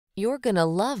You're gonna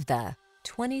love the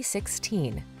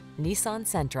 2016 Nissan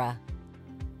Sentra.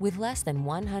 With less than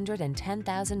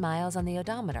 110,000 miles on the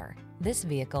odometer, this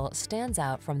vehicle stands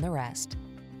out from the rest.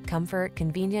 Comfort,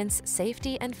 convenience,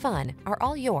 safety, and fun are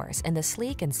all yours in the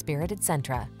sleek and spirited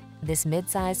Sentra. This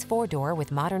midsize four-door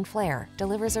with modern flair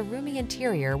delivers a roomy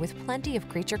interior with plenty of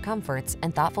creature comforts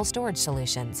and thoughtful storage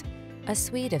solutions. A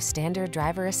suite of standard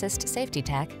driver assist safety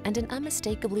tech and an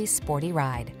unmistakably sporty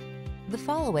ride. The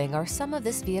following are some of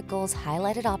this vehicle's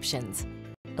highlighted options: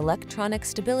 electronic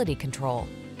stability control,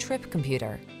 trip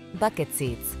computer, bucket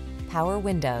seats, power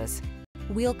windows,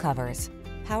 wheel covers,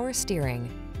 power steering.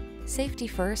 Safety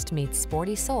first meets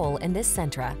sporty soul in this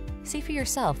Sentra. See for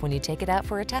yourself when you take it out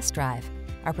for a test drive.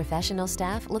 Our professional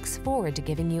staff looks forward to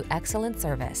giving you excellent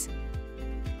service.